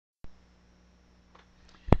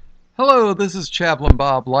Hello, this is Chaplain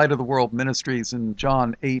Bob, Light of the World Ministries. In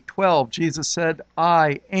John 8:12, Jesus said,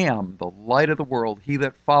 I am the light of the world. He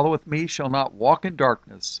that followeth me shall not walk in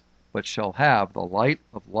darkness, but shall have the light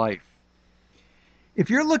of life. If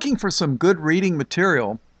you're looking for some good reading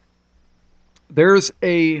material, there's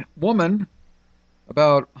a woman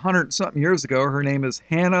about 100 something years ago. Her name is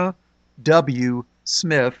Hannah W.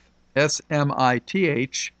 Smith,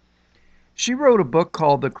 Smith. She wrote a book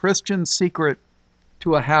called The Christian Secret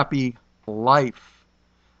to a Happy Life.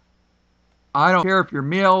 I don't care if you're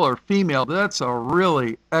male or female, that's a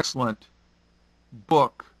really excellent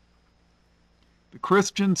book. The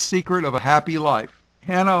Christian Secret of a Happy Life.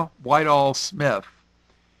 Hannah Whitall Smith.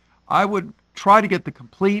 I would try to get the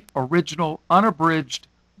complete, original, unabridged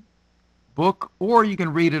book, or you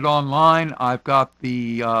can read it online. I've got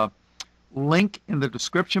the link in the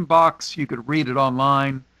description box. You could read it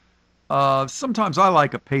online. Sometimes I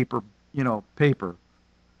like a paper.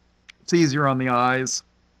 It's easier on the eyes.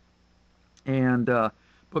 And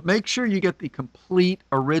but make sure you get the complete,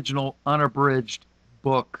 original, unabridged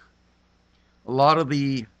book. A lot of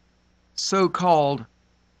the so-called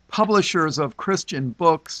publishers of Christian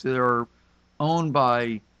books that are owned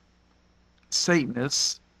by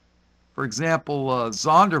Satanists. For example,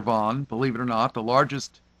 Zondervan, believe it or not, the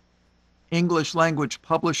largest English language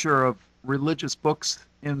publisher of religious books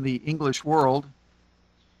in the English world,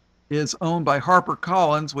 is owned by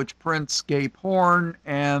HarperCollins, which prints gay porn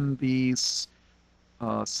and the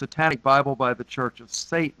Satanic Bible by the Church of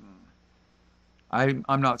Satan.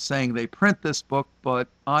 I'm not saying they print this book, but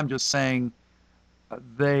I'm just saying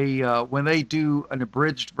when they do an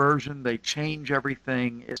abridged version, they change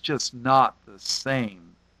everything. It's just not the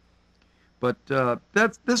same. But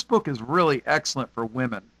this book is really excellent for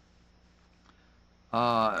women.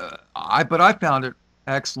 But I found it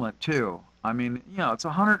excellent too. I mean, it's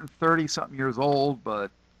 130 something years old, but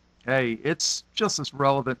hey, it's just as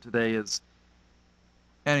relevant today as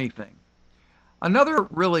anything. Another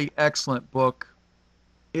really excellent book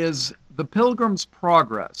is The Pilgrim's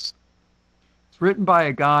Progress. It's written by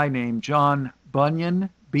a guy named John Bunyan,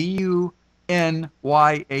 Bunyan.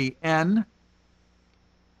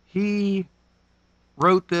 He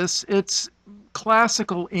wrote this. It's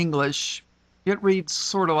classical English. It reads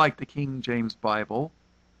sort of like the King James Bible.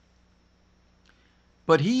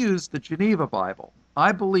 But he used the Geneva Bible.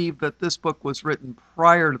 I believe that this book was written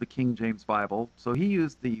prior to the King James Bible, so he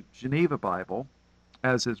used the Geneva Bible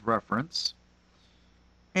as his reference.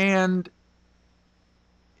 And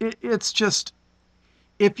it's just,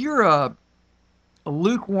 if you're a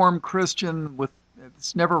lukewarm Christian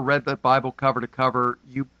that's never read the Bible cover to cover,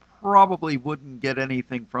 you probably wouldn't get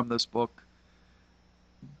anything from this book.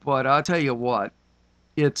 But I'll tell you what,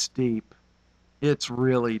 it's deep. It's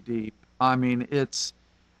really deep. I mean, it's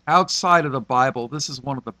outside of the Bible. This is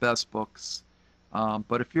one of the best books.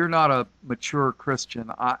 But if you're not a mature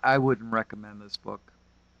Christian, I wouldn't recommend this book.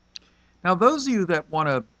 Now, those of you that want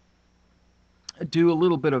to do a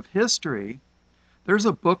little bit of history, there's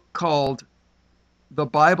a book called The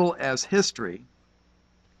Bible as History.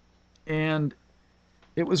 And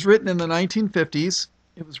it was written in the 1950s.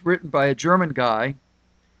 It was written by a German guy.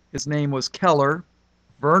 His name was Keller,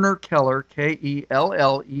 Werner Keller,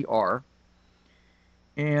 Keller.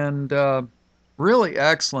 And really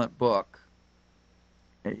excellent book.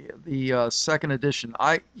 The second edition.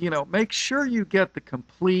 Make sure you get the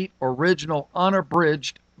complete, original,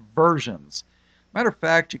 unabridged versions. Matter of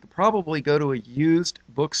fact, you could probably go to a used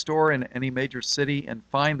bookstore in any major city and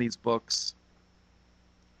find these books.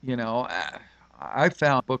 I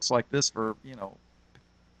found books like this for $3,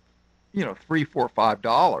 $4,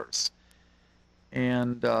 $5.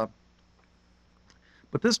 And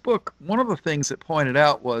but this book, one of the things it pointed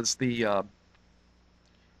out was the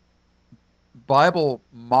Bible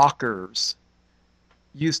mockers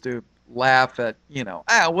used to laugh at,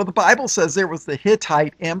 well, the Bible says there was the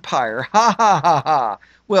Hittite Empire. Ha ha ha ha.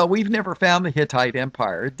 Well, we've never found the Hittite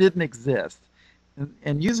Empire. It didn't exist.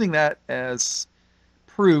 And using that as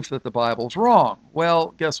proof that the Bible's wrong.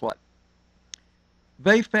 Well, guess what?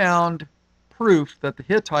 They found proof that the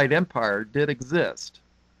Hittite Empire did exist.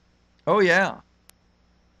 Oh, yeah.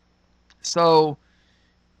 So,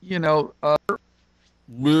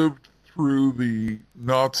 lived through the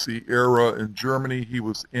Nazi era in Germany. He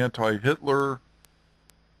was anti-Hitler,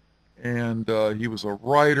 and he was a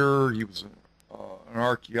writer. He was an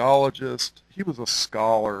archaeologist. He was a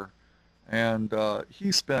scholar, and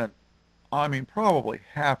he spent, probably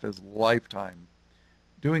half his lifetime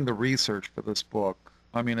doing the research for this book.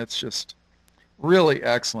 It's just really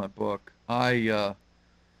excellent book. I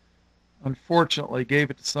unfortunately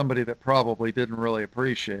gave it to somebody that probably didn't really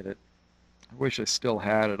appreciate it. I wish I still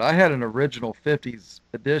had it. I had an original 50s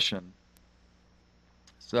edition.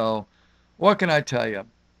 So, what can I tell you?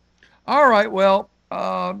 All right, well,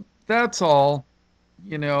 that's all,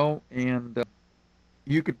 and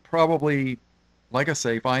you could probably, like I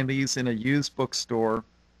say, find these in a used bookstore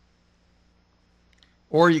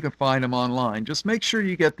or you can find them online. Just make sure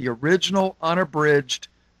you get the original, unabridged,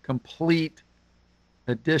 complete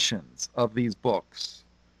editions of these books.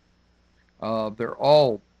 They're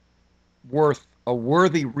all worth a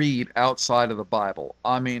worthy read outside of the Bible.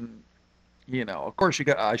 I mean, of course you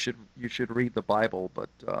should read the Bible, but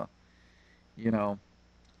you know,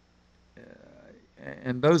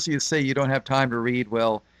 and those of you who say you don't have time to read,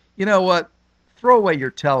 well, you know what? Throw away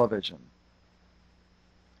your television.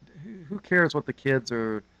 Who cares what the kids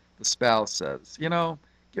or the spouse says?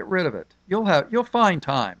 Get rid of it. You'll find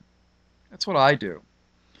time. That's what I do.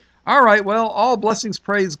 All right, well, all blessings,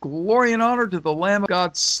 praise, glory, and honor to the Lamb of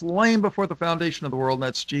God slain before the foundation of the world, and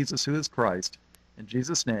that's Jesus who is Christ. In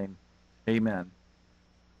Jesus' name, amen.